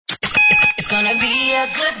gonna be a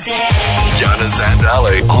good day. Jonas and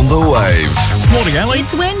Ali on the wave. Morning, Ali.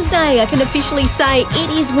 It's Wednesday. I can officially say it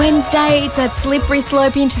is Wednesday. It's that slippery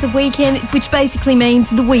slope into the weekend, which basically means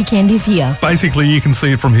the weekend is here. Basically, you can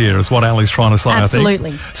see it from here, is what Ali's trying to say,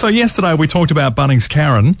 Absolutely. I think. So yesterday we talked about Bunnings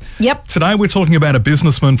Karen. Yep. Today we're talking about a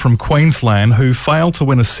businessman from Queensland who failed to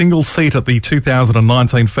win a single seat at the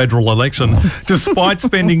 2019 federal election despite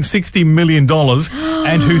spending $60 million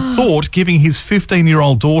and who thought giving his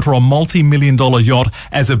 15-year-old daughter a multi-million-dollar yacht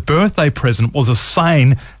as a birthday present was a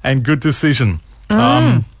sane and good decision.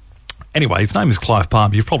 Anyway, his name is Clive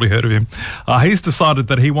Palmer. You've probably heard of him. He's decided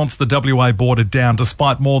that he wants the WA border down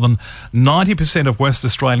despite more than 90% of West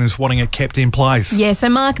Australians wanting it kept in place. Yeah, so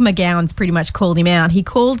Mark McGowan's pretty much called him out. He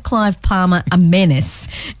called Clive Palmer a menace.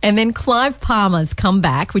 And then Clive Palmer's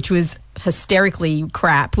comeback, which was hysterically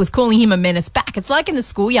crap, was calling him a menace back. It's like in the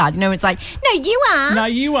schoolyard, it's like, no, you are. No,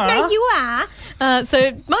 you are. No, you are.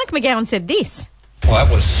 So Mark McGowan said this. Well,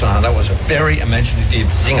 that was a very imaginative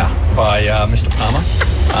zinger by Mr. Palmer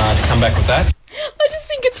to come back with that. I just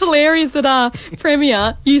think it's hilarious that our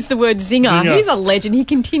Premier used the word zinger. He's a legend. He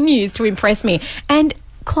continues to impress me. And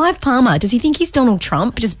Clive Palmer, does he think he's Donald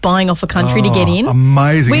Trump just buying off a country to get in?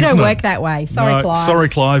 Amazing. We don't isn't work it? that way. Sorry, No, Clive. Sorry,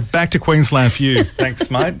 Clive. Back to Queensland for you.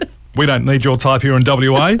 Thanks, mate. We don't need your type here in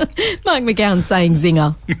WA. Mark McGowan saying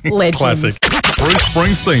zinger. Legend. Classic. Bruce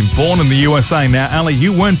Springsteen, born in the USA. Now, Ali,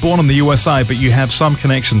 you weren't born in the USA, but you have some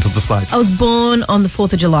connection to the States. I was born on the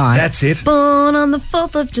 4th of July. That's it. Born on the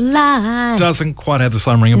 4th of July. Doesn't quite have the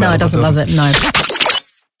same ring about No, it doesn't, does it? No.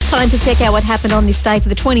 Time to check out what happened on this day for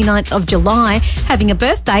the 29th of July. Having a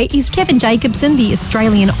birthday is Kevin Jacobson, the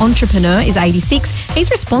Australian entrepreneur, is 86.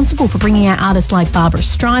 He's responsible for bringing out artists like Barbara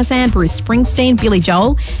Streisand, Bruce Springsteen, Billy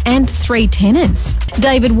Joel, and Three Tenors.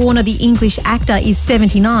 David Warner, the English actor, is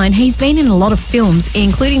 79. He's been in a lot of films,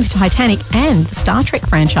 including the Titanic and the Star Trek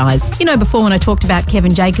franchise. Before when I talked about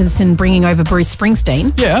Kevin Jacobson bringing over Bruce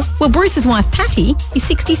Springsteen? Yeah. Well, Bruce's wife, Patty, is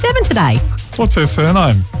 67 today. What's her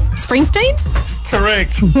surname? Springsteen?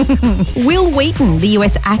 Correct. Will Wheaton, the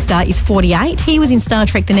US actor, is 48. He was in Star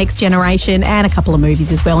Trek The Next Generation and a couple of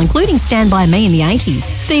movies as well, including Stand By Me in the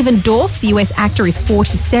 80s. Stephen Dorff, the US actor, is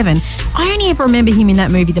 47. I only ever remember him in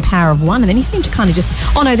that movie, The Power of One, and then he seemed to kind of just...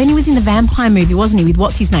 Oh, no, then he was in the vampire movie, wasn't he, with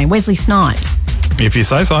what's his name? Wesley Snipes. If you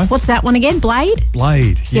say so. What's that one again? Blade?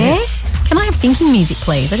 Blade, yes. Yeah? Can I have thinking music,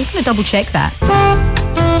 please? I just want to double check that.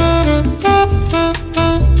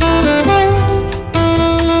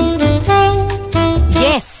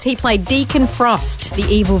 Yes, he played Deacon Frost, the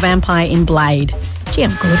evil vampire in Blade. Gee,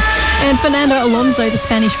 I'm good. And Fernando Alonso, the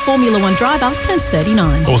Spanish Formula One driver, turns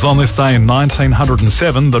 39. It was on this day in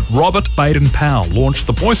 1907 that Robert Baden-Powell launched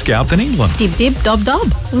the Boy Scouts in England. Dib, dib, dob,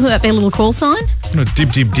 dob. Wasn't that their little call sign?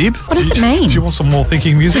 Dib, dib, dib. What does it mean? Do you want some more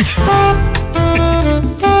thinking music?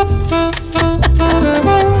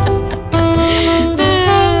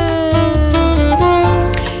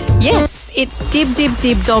 Yes, it's dib, dib,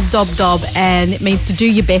 dib, dob, dob, dob, and it means to do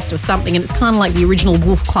your best or something, and it's kind of like the original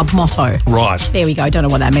Wolf Club motto. Right. There we go. Don't know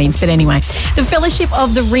what that means, but anyway. The Fellowship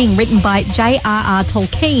of the Ring, written by J.R.R.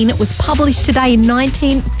 Tolkien, was published today in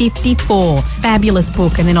 1954. Fabulous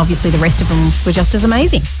book, and then obviously the rest of them were just as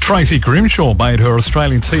amazing. Tracy Grimshaw made her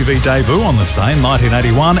Australian TV debut on this day in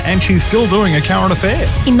 1981, and she's still doing A Current Affair.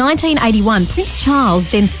 In 1981, Prince Charles,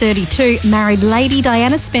 then 32, married Lady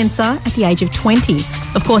Diana Spencer at the age of 20.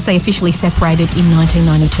 Of course, they officially separated in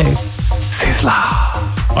 1992.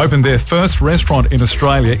 Sizzler opened their first restaurant in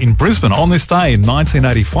Australia in Brisbane on this day in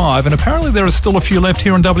 1985, and apparently there are still a few left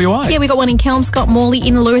here in WA. Yeah, we got one in Kelmscott, Morley,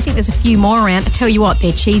 Innaloo. I think there's a few more around. I tell you what,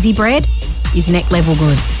 their cheesy bread is neck level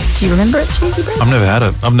good. Do you remember it, cheesy bread? I've never had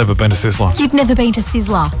it. I've never been to Sizzler. You've never been to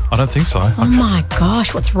Sizzler? I don't think so. Oh my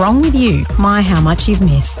gosh, what's wrong with you? My, how much you've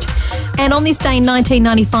missed. And on this day in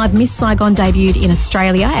 1995, Miss Saigon debuted in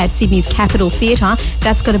Australia at Sydney's Capitol Theatre.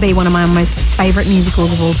 That's got to be one of my most favourite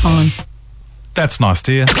musicals of all time. That's nice,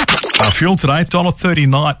 dear. Fuel today,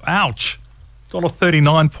 $1.39. Ouch.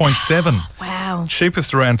 $1.39.7. Wow.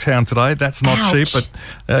 Cheapest around town today. That's not Ouch. cheap,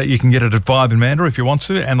 but you can get it at Vibe and Mandurah if you want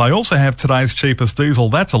to. And they also have today's cheapest diesel.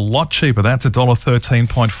 That's a lot cheaper. That's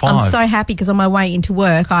 $1.13.5. I'm so happy because on my way into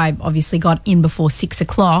work, I obviously got in before 6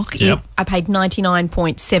 o'clock. Yep. I paid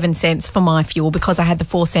 99.7 cents for my fuel because I had the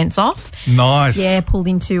 4 cents off. Nice. Yeah, pulled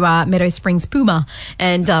into Meadow Springs Puma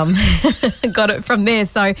and got it from there.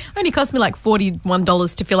 So it only cost me like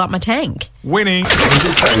 $41 to fill up my tank. Winning.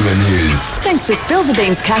 Entertainment news. Thanks to Spill the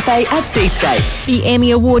Beans Cafe at Seascape. The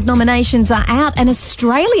Emmy Award nominations are out and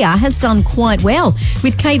Australia has done quite well,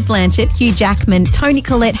 with Kate Blanchett, Hugh Jackman, Toni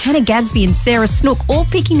Collette, Hannah Gadsby and Sarah Snook all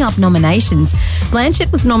picking up nominations.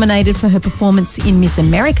 Blanchett was nominated for her performance in Miss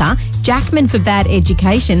America. Jackman for Bad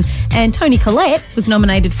Education, and Toni Collette was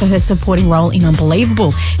nominated for her supporting role in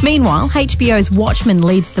Unbelievable. Meanwhile, HBO's Watchmen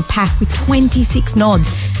leads the pack with 26 nods,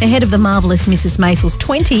 ahead of The Marvellous Mrs. Maisel's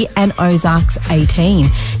 20 and Ozark's 18.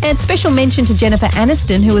 And special mention to Jennifer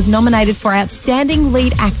Aniston, who was nominated for Outstanding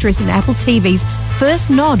Lead Actress in Apple TV's first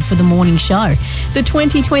nod for The Morning Show. The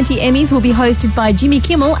 2020 Emmys will be hosted by Jimmy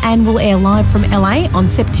Kimmel and will air live from LA on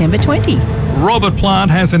September 20. Robert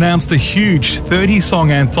Plant has announced a huge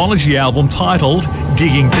 30-song anthology album titled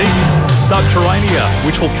Digging Deep, Subterranea,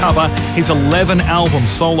 which will cover his 11-album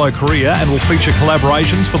solo career and will feature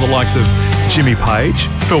collaborations with the likes of Jimmy Page,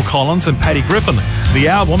 Phil Collins and Paddy Griffin. The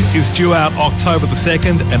album is due out October the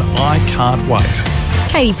 2nd and I can't wait.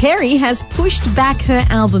 Katy Perry has pushed back her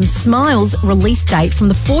album Smiles release date from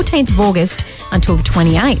the 14th of August until the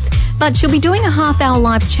 28th. But she'll be doing a half-hour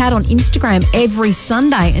live chat on Instagram every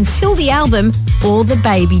Sunday until the album or the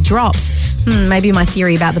baby drops. Maybe my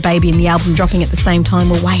theory about the baby and the album dropping at the same time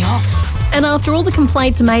were way off. And after all the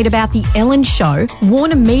complaints made about The Ellen Show,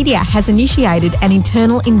 Warner Media has initiated an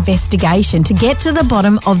internal investigation to get to the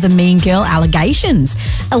bottom of the Mean Girl allegations.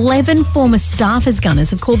 11 former staffers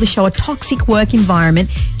Gunners have called the show a toxic work environment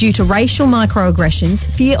due to racial microaggressions,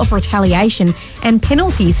 fear of retaliation and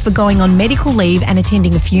penalties for going on medical leave and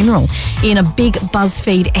attending a funeral. In a big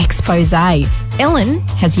BuzzFeed expose, Ellen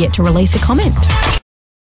has yet to release a comment.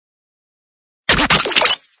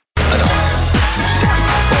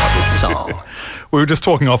 We were just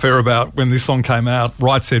talking off air about when this song came out.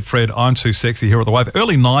 Right Said Fred, I'm Too Sexy here at the Wave.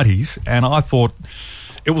 Early 90s, and I thought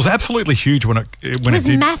it was absolutely huge when it was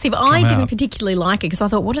massive. I didn't particularly like it because I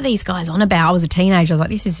thought, what are these guys on about? I was a teenager. I was like,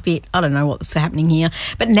 this is a bit, I don't know what's happening here.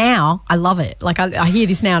 But now I love it. Like I hear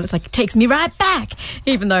this now and it's like, it takes me right back,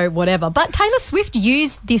 even though whatever. But Taylor Swift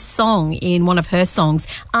used this song in one of her songs,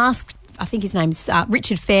 asked, I think his name's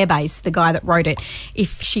Richard Fairbase, the guy that wrote it,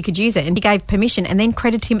 if she could use it. And he gave permission and then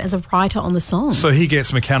credited him as a writer on the song. So he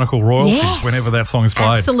gets mechanical royalties whenever that song is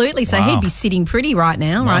played. Absolutely. So he'd be sitting pretty right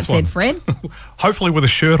now, nice Right Said Fred. Hopefully with a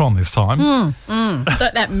shirt on this time.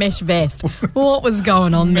 That mesh vest. What was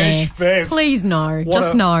going on mesh there? Vest. Please no.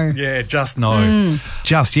 Just no. Yeah, just no.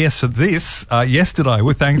 Just yes to this. Yesterday,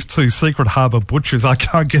 with thanks to Secret Harbour Butchers, I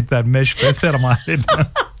can't get that mesh vest out of my head.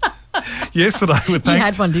 Yesterday, with thanks. You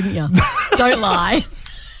had one, didn't you? Don't lie.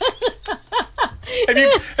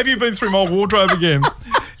 Have you been through my wardrobe again?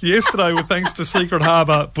 Yesterday, with thanks to Secret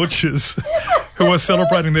Harbour Butchers, who are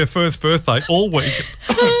celebrating their first birthday all week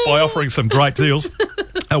by offering some great deals.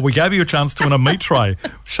 We gave you a chance to win a meat tray.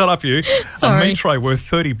 Shut up, you. Sorry. A meat tray worth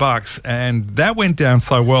 $30, and that went down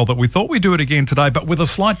so well that we thought we'd do it again today, but with a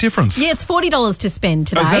slight difference. Yeah, it's $40 to spend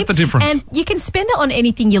today. Oh, is that the difference? And you can spend it on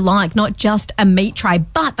anything you like, not just a meat tray,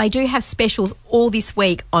 but they do have specials all this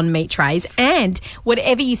week on meat trays, and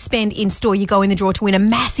whatever you spend in store, you go in the draw to win a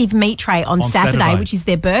massive meat tray on Saturday, which is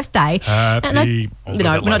their birthday. We're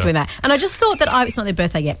not doing that. And I just thought that it's not their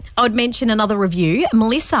birthday yet. I would mention another review.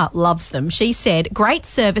 Melissa loves them. She said, great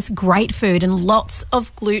service, great food, and lots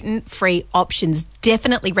of gluten-free options.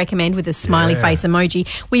 Definitely recommend with a smiley face emoji.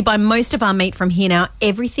 We buy most of our meat from here now.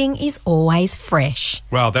 Everything is always fresh.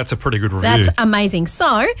 Wow, that's a pretty good review. That's amazing.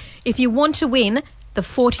 So, if you want to win the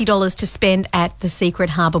 $40 to spend at the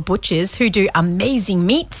Secret Harbour Butchers, who do amazing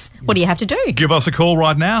meats, what do you have to do? Give us a call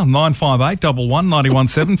right now, 958 11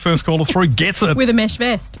 917. First caller through gets it. With a mesh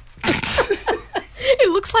vest. It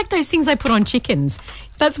looks like those things they put on chickens.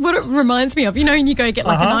 That's what it reminds me of. You know, when you go get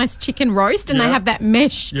like a nice chicken roast and they have that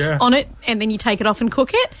mesh on it and then you take it off and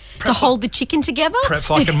cook it to hold the chicken together.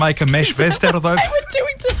 Perhaps I can make a mesh vest out of those. They were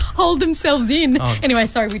doing to hold themselves in. Oh. Anyway,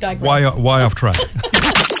 sorry, we digress. Way off track.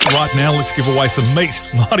 Right now, let's give away some meat.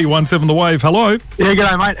 91.7 The Wave. Hello. Yeah,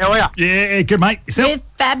 g'day, mate. How are you? Yeah, good, mate. Yourself? We're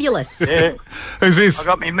fabulous. Yeah. Who's this?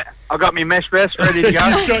 I got me mesh vest ready to go.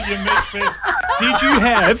 You've got your mesh vest.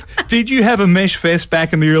 Did you have a mesh vest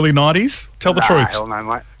back in the early 90s? Tell the truth. Hell no,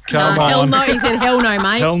 mate. Come on. Hell no. He said hell no,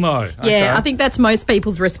 mate. Hell no. Okay. Yeah, I think that's most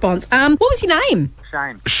people's response. What was your name?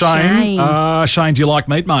 Shane. Shane, do you like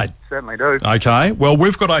meat, mate? Certainly do. Okay. Well,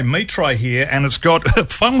 we've got a meat tray here, and it's got,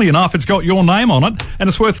 funnily enough, it's got your name on it, and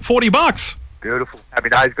it's worth $40. Beautiful. Happy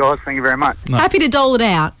days, guys. Thank you very much. No. Happy to dole it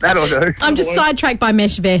out. That'll do. I'm just sidetracked by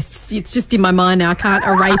mesh vests. It's just in my mind now. I can't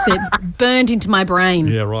erase it. It's burned into my brain.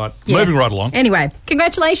 Yeah, right. Yeah. Moving right along. Anyway,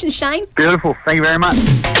 congratulations, Shane. Beautiful. Thank you very much.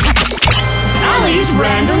 Ali's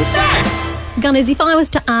Random Facts. Gunners, if I was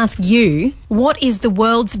to ask you, what is the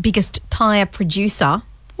world's biggest tyre producer,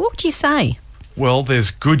 what would you say? Well,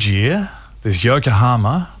 there's Goodyear, there's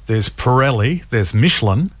Yokohama, there's Pirelli, there's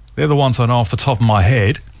Michelin. They're the ones I know off the top of my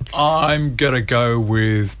head. I'm going to go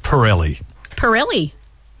with Pirelli. Pirelli.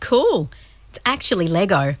 Cool. It's actually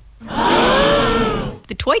Lego.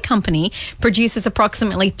 the toy company produces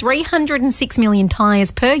approximately 306 million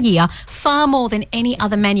tyres per year, far more than any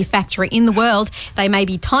other manufacturer in the world. They may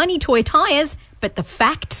be tiny toy tyres, but the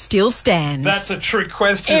fact still stands. That's a trick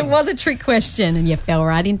question. It was a trick question, and you fell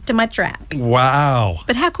right into my trap. Wow.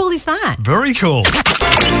 But how cool is that? Very cool.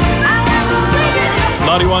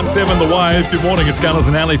 91.7 The Wave. Good morning. It's Gunners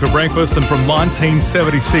and Ali for breakfast. And from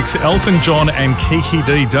 1976, Elton John and Kiki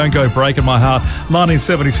D, Don't Go Breaking My Heart.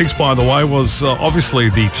 1976, by the way, was obviously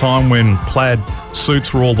the time when plaid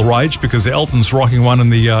suits were all the rage, because Elton's rocking one in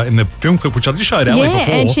the film clip, which I just showed Ali before.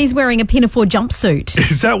 Yeah, and she's wearing a pinafore jumpsuit.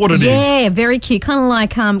 Is that what it is? Yeah, very cute. Kind of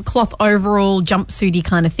like cloth overall jumpsuity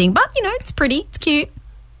kind of thing. But, you know, it's pretty. It's cute.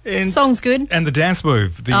 And, song's good. And the dance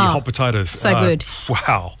move, the hot potatoes. So good.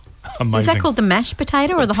 Wow. Amazing. Is that called the mashed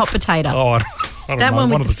potato or the hot potato? Oh, I don't that know. one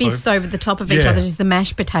with of the two. fists over the top of each other is the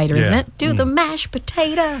mashed potato, isn't it? Do the mashed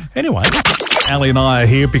potato. Anyway, Ali and I are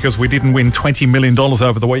here because we didn't win $20 million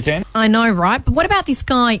over the weekend. I know, right? But what about this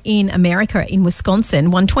guy in America, in Wisconsin,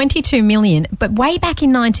 won $22 million, but way back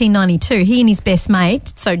in 1992, he and his best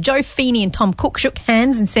mate, so Joe Feeney and Tom Cook, shook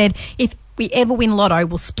hands and said, if we ever win lotto,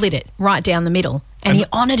 we'll split it right down the middle. And he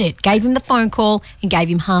honoured it, gave him the phone call and gave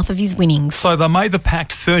him half of his winnings. So they made the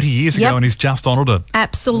pact 30 years ago and he's just honoured it.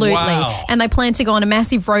 Absolutely. Wow. And they plan to go on a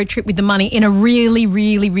massive road trip with the money in a really,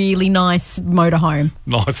 really, really nice motorhome.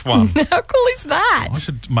 Nice one. How cool is that? I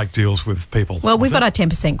should make deals with people. Well, we've got our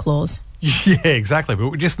 10% clause. Yeah, exactly. But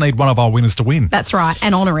we just need one of our winners to win. That's right.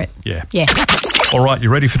 And honour it. Yeah. Yeah. All right,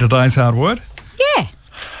 you ready for today's hard word? Yeah.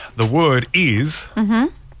 The word is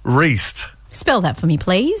reest. Spell that for me,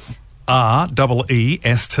 please.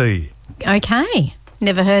 R-E-E-S-T. Okay.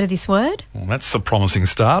 Never heard of this word? Well, that's a promising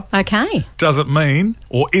start. Okay. Does it mean,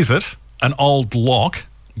 or is it, an old lock?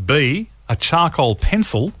 B, a charcoal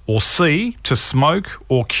pencil? Or C, to smoke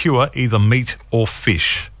or cure either meat or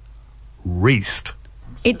fish? Reest.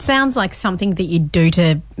 It sounds like something that you'd do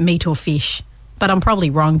to meat or fish, but I'm probably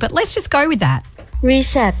wrong. But let's just go with that.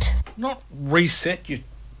 Reset. Not reset, you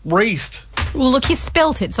reest. Well, look, you've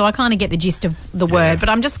spelt it, so I kind of get the gist of the word, but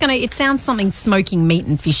I'm just going to... It sounds something smoking meat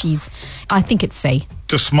and fishies. I think it's C.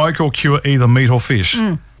 To smoke or cure either meat or fish.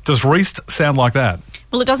 Does reest sound like that?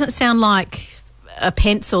 Well, it doesn't sound like a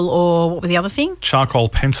pencil or... What was the other thing? Charcoal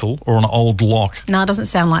pencil or an old lock? No, it doesn't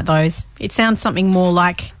sound like those. It sounds something more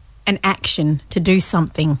like an action to do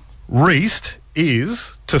something. Reest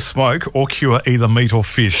is to smoke or cure either meat or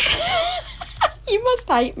fish. You must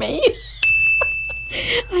hate me.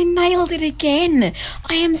 I nailed it again.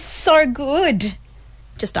 I am so good.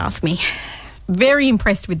 Just ask me. Very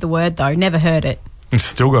impressed with the word, though. Never heard it. You've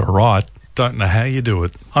still got it right. Don't know how you do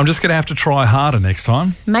it. I'm just going to have to try harder next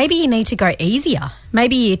time. Maybe you need to go easier.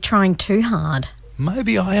 Maybe you're trying too hard.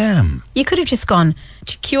 Maybe I am. You could have just gone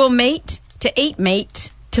to cure meat, to eat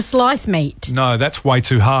meat, to slice meat. No, that's way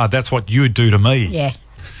too hard. That's what you would do to me. Yeah.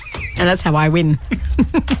 And that's how I win.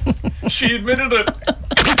 She admitted it.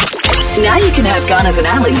 Now you can have Gunners and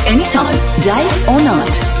Ali anytime, day or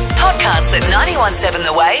night. Podcasts at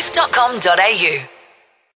 917thewave.com.au.